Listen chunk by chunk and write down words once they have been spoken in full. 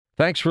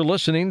Thanks for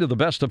listening to the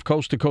Best of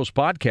Coast to Coast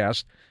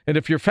podcast. And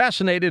if you're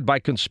fascinated by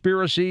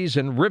conspiracies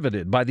and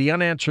riveted by the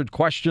unanswered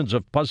questions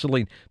of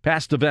puzzling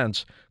past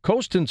events,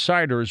 Coast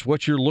Insider is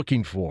what you're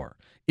looking for.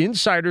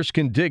 Insiders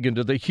can dig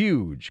into the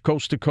huge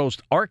Coast to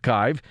Coast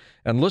archive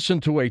and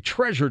listen to a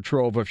treasure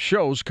trove of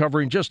shows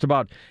covering just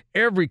about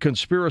every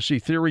conspiracy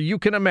theory you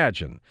can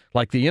imagine,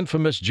 like the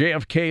infamous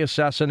JFK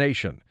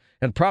assassination,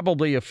 and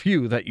probably a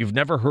few that you've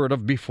never heard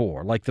of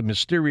before, like the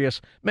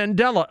mysterious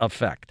Mandela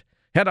effect.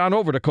 Head on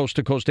over to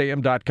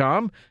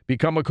coasttocoastam.com,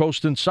 become a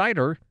Coast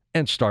Insider,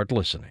 and start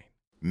listening.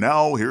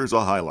 Now here's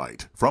a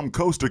highlight from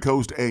Coast to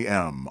Coast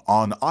AM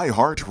on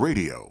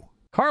iHeartRadio.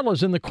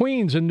 Carla's in the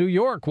Queens in New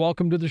York.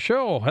 Welcome to the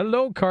show.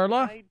 Hello,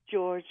 Carla. Hi,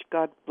 George.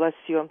 God bless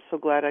you. I'm so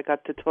glad I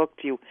got to talk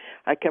to you.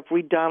 I kept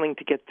redialing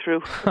to get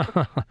through.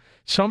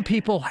 Some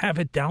people have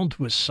it down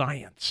to a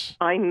science.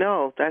 I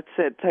know. That's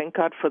it. Thank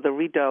God for the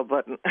redial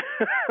button.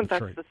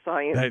 That's right. The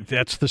science.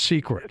 That's the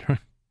secret.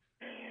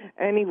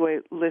 Anyway,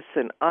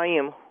 listen, I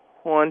am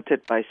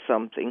haunted by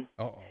something.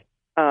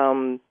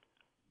 Uh-oh.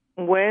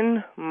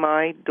 When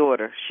my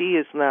daughter, she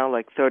is now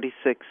like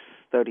 36,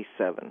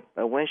 37,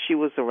 but when she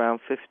was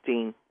around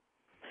 15,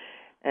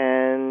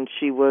 and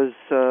she was,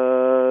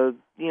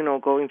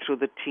 going through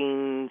the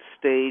teen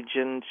stage,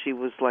 and she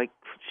was like,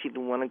 she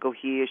didn't want to go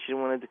here, she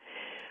didn't want to,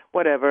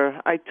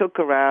 whatever. I took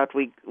her out.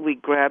 We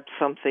grabbed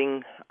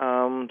something,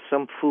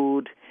 some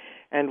food,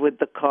 and with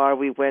the car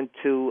we went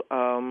to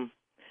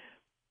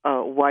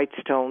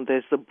Whitestone.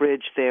 There's the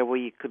bridge there where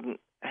you could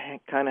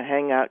kind of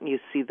hang out and you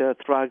see the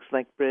Throgs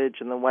Neck Bridge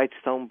and the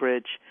Whitestone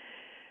Bridge.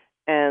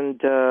 And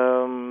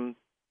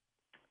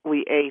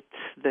we ate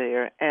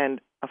there, and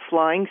a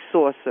flying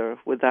saucer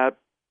without,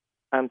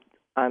 I'm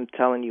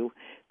telling you,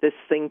 this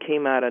thing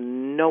came out of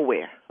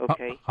nowhere,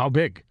 okay? How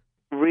big?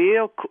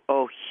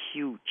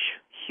 Huge.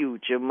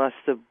 It must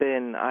have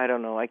been, I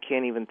don't know, I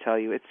can't even tell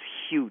you. It's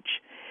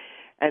huge.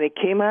 And it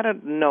came out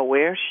of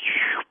nowhere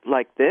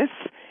like this,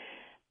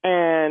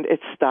 and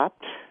it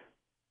stopped,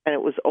 and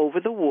it was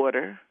over the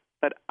water,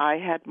 but I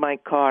had my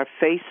car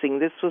facing,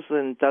 this was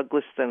in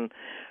Douglaston,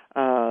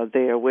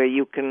 there, where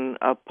you can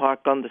park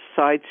on the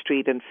side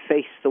street and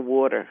face the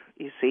water,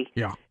 you see?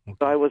 Yeah. Okay.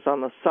 So I was on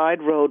the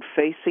side road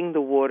facing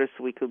the water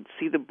so we could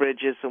see the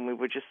bridges, and we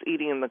were just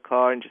eating in the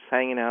car and just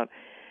hanging out.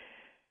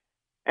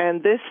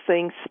 And this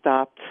thing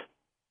stopped,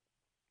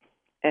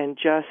 and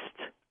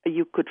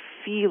you could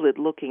feel it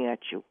looking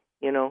at you,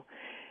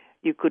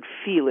 You could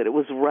feel it. It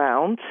was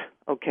round,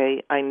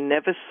 okay? I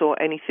never saw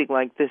anything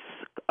like this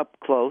up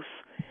close.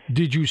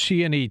 Did you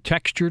see any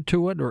texture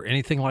to it or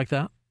anything like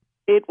that?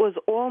 It was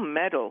all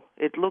metal.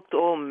 It looked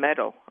all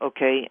metal,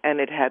 okay? And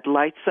it had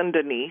lights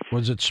underneath.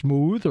 Was it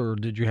smooth, or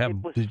did you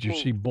smooth.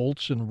 See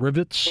bolts and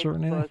rivets or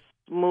anything? It was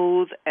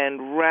smooth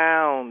and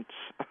round,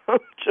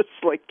 just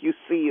like you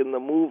see in the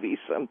movies,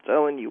 I'm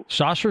telling you.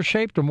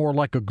 Saucer-shaped or more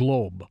like a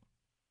globe?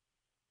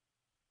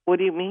 What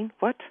do you mean?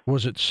 What?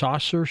 Was it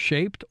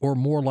saucer-shaped or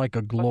more like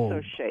a globe?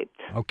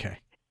 Saucer-shaped. Okay.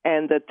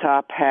 And the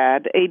top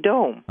had a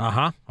dome.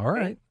 Uh-huh. All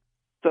right.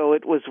 So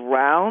it was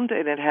round,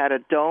 and it had a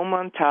dome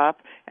on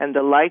top, and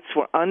the lights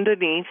were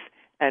underneath,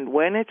 and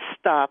when it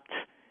stopped,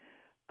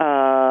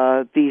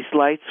 these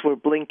lights were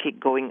blinking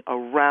going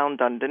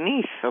around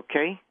underneath,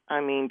 okay?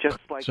 I mean, just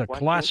like... It's a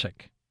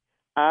classic.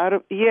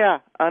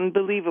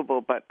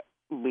 Unbelievable, but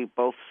we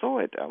both saw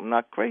it. I'm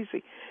not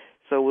crazy.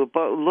 So we're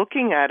both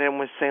looking at it, and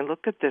we're saying,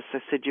 look at this. I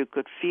said, you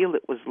could feel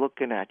it was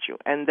looking at you.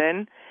 And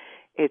then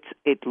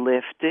it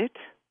lifted,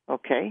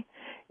 okay?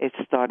 It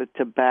started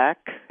to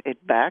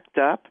it backed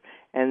up,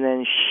 and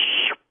then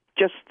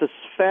just as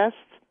fast,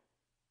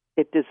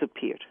 it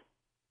disappeared.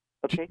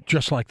 Okay?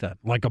 Just like that,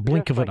 like a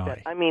blink of an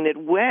eye. I mean, it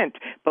went,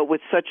 but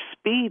with such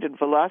speed and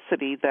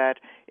velocity that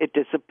it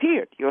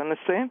disappeared. You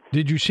understand?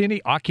 Did you see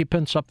any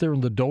occupants up there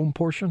in the dome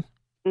portion?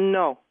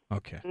 No.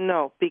 Okay.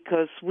 No,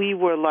 because we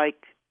were like,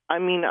 I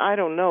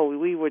don't know.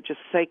 We were just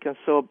taken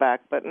so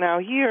back. But now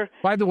here...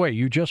 By the way,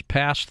 you just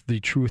passed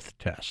the truth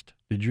test.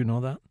 Did you know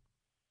that?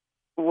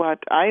 What?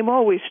 I'm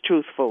always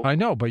truthful. I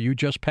know, but you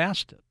just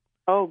passed it.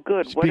 Oh,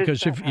 good.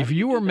 Because if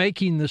you were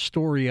making this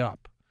story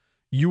up,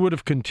 you would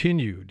have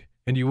continued,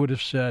 and you would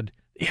have said,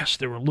 yes,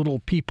 there were little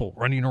people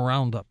running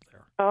around up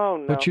there. Oh,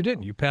 no. But you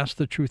didn't. You passed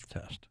the truth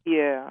test.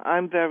 Yeah,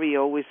 I'm very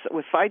always...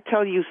 If I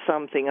tell you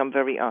something, I'm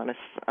very honest.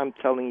 I'm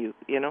telling you,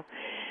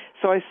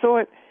 So I saw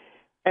it,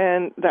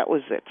 and that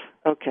was it.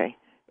 Okay.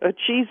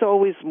 She's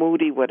always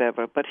moody,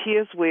 whatever. But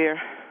here's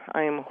where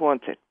I am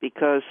haunted,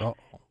 because...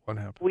 What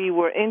happened? We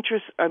were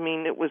interested.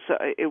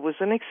 It was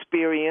an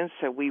experience,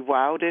 and we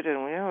wowed it,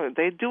 and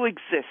they do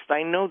exist.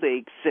 I know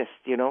they exist,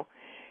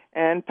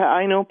 and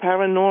I know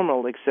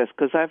paranormal exists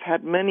because I've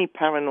had many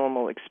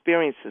paranormal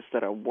experiences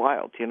that are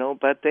wild,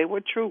 but they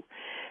were true.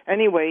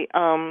 Anyway,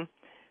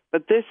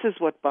 but this is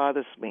what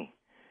bothers me.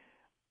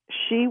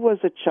 She was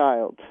a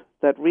child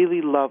that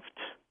really loved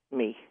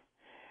me,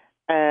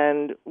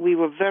 and we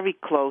were very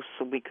close,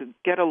 and we could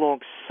get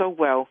along so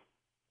well,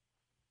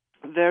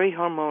 very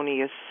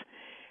harmonious.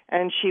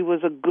 And she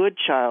was a good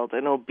child,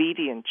 an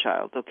obedient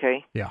child,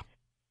 okay? Yeah.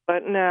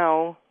 But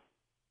now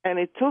And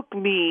it took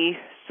me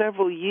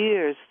several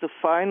years to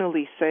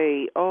finally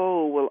say,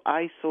 oh, well,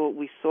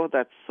 we saw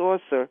that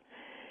saucer.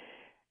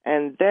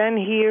 And then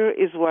here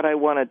is what I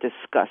want to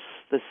discuss,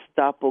 this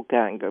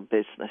doppelganger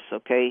business,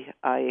 okay?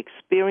 I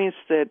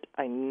experienced it.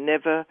 I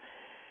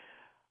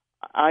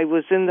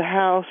was in the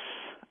house,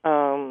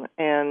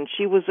 and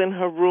she was in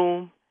her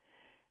room,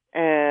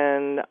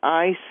 and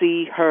I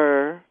see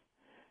her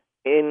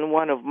in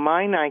one of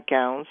my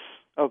nightgowns,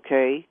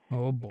 okay?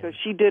 Oh, boy. Because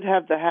she did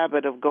have the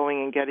habit of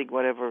going and getting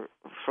whatever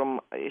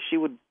she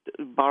would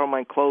borrow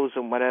my clothes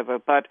and whatever.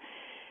 But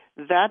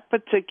that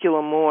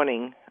particular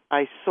morning,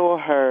 I saw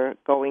her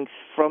going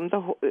through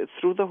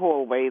the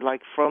hallway,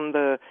 like from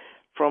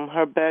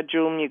her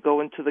bedroom, you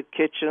go into the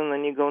kitchen,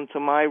 then you go into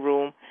my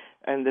room,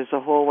 and there's a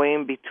hallway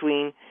in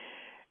between.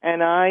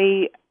 And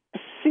I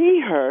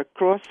see her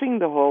crossing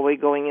the hallway,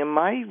 going in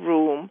my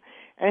room,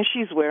 and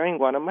she's wearing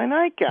one of my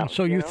nightgowns.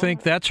 So you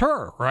think that's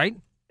her, right?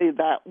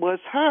 That was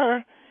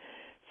her.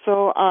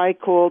 So I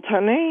called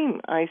her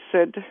name. I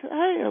said,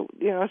 hey,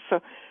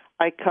 so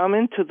I come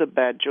into the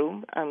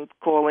bedroom. I'm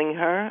calling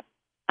her.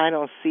 I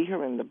don't see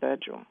her in the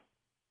bedroom.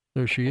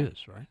 There she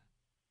is, right?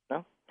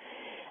 No.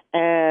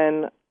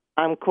 And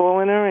I'm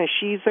calling her, and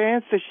she's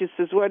answered. She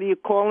says, what are you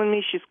calling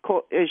me?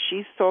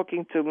 She's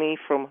talking to me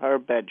from her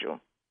bedroom.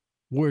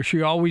 Where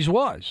she always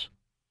was.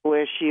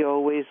 Where she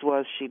always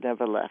was. She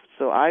never left.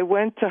 So I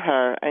went to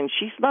her, and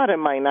she's not in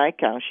my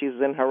nightgown.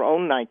 She's in her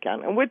own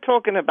nightgown. And we're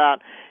talking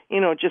about,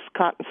 just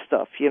cotton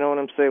stuff. You know what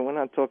I'm saying? We're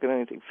not talking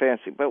anything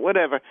fancy, but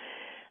whatever.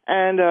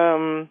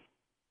 And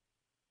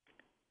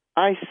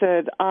I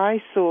said,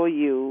 I saw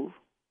you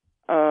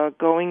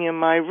going in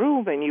my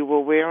room, and you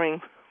were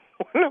wearing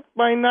one of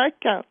my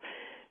nightgowns.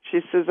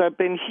 She says, I've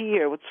been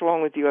here. What's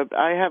wrong with you?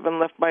 I haven't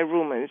left my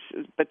room.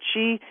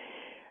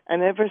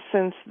 And ever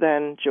since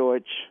then,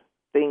 George,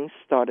 things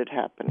started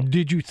happening.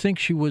 Did you think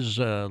she was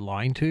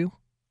lying to you?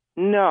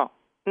 No,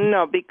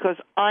 because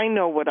I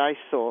know what I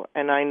saw,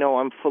 and I know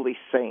I'm fully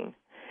sane.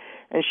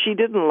 And she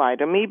didn't lie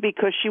to me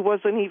because she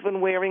wasn't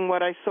even wearing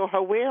what I saw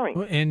her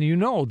wearing. And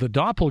the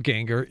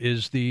doppelganger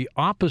is the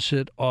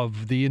opposite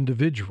of the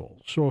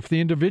individual. So if the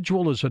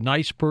individual is a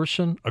nice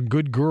person, a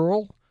good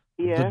girl,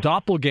 yes, the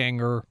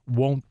doppelganger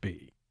won't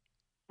be.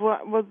 Well,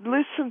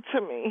 listen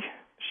to me.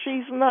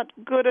 She's not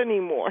good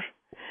anymore.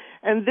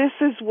 And this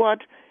is what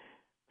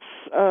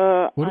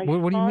I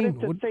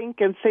started to think,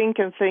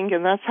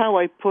 and that's how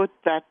I put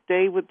that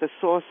day with the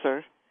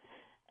saucer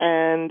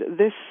and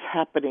this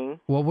happening.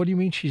 Well, what do you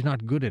mean she's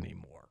not good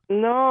anymore?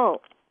 No,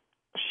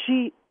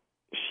 she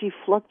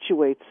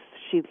fluctuates.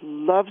 She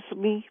loves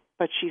me,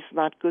 but she's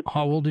not good.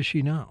 How old is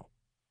she now?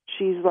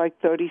 She's like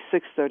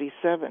 36,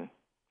 37.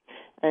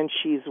 And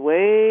she's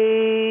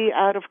way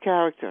out of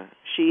character.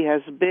 She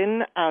has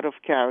been out of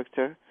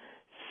character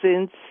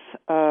since...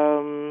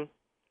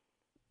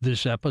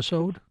 this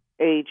episode?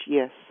 Age,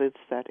 yes, it's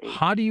that age.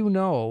 How do you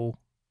know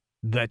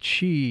that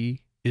she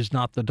is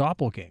not the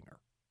doppelganger?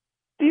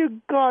 Dear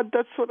God,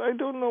 that's what I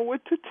don't know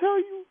what to tell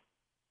you.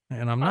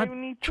 And I'm not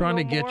trying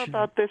to get you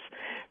about this.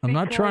 I'm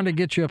not trying to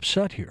get you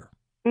upset here.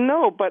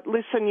 No, but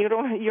listen,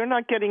 you're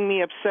not getting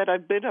me upset.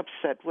 I've been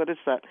upset. What is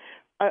that?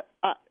 I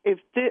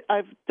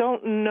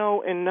don't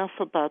know enough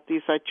about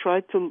these. I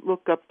tried to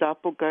look up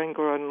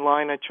doppelganger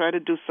online. I tried to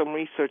do some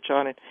research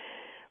on it,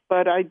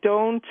 but I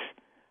don't.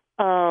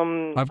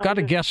 I've got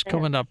a guest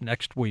coming up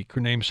next week.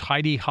 Her name's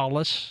Heidi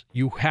Hollis.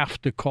 You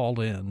have to call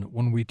in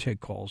when we take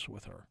calls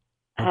with her.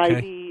 Okay?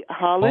 Heidi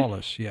Hollis?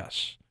 Hollis,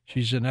 yes.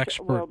 She's an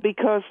expert. Well,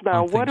 because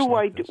now, what do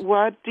I do?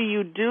 What do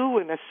you do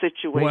in a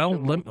situation? Well,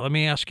 let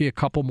me ask you a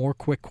couple more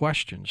quick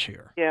questions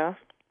here. Yeah.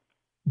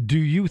 Do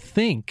you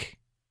think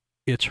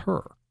it's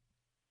her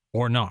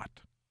or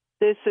not?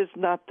 This is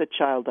not the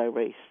child I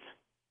raised.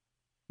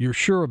 You're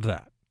sure of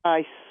that?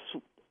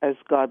 As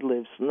God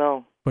lives,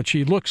 no. But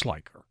she looks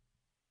like her.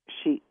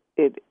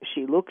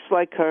 She looks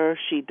like her.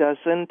 She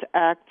doesn't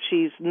act.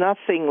 She's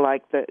nothing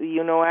like that.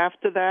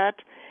 After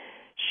that,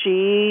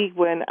 she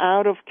went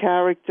out of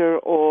character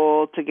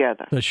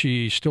altogether. Does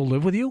she still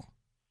live with you?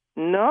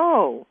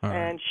 No. All right.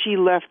 And she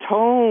left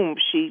home.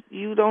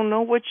 You don't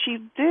know what she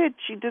did.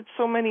 She did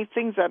so many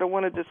things I don't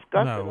want to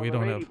discuss. No, we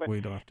don't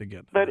have to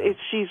get. But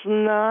she's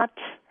not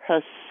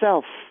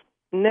herself.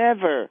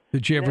 Never.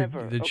 Did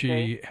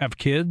she have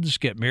kids?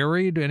 Get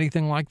married?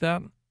 Anything like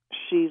that?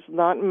 She's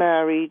not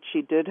married.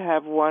 She did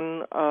have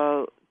one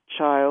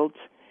child,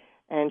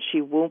 and she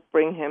won't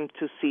bring him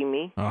to see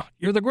me.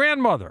 You're the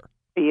grandmother.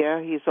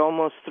 Yeah, he's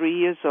almost 3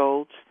 years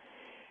old,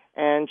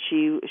 and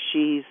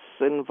she's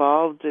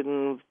involved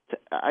in.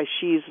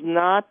 She's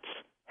not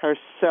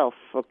herself.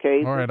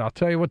 Okay. All right, I'll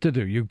tell you what to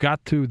do. You've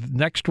got to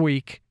next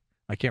week.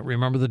 I can't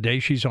remember the day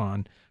she's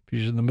on.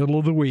 She's in the middle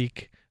of the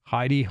week.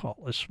 Heidi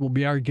Hollis will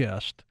be our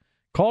guest.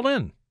 Call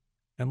in,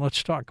 and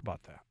let's talk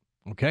about that.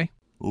 Okay.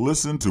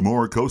 Listen to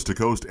more Coast to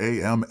Coast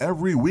AM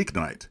every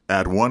weeknight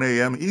at 1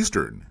 a.m.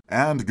 Eastern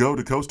and go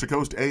to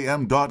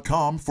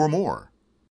coasttocoastam.com for more.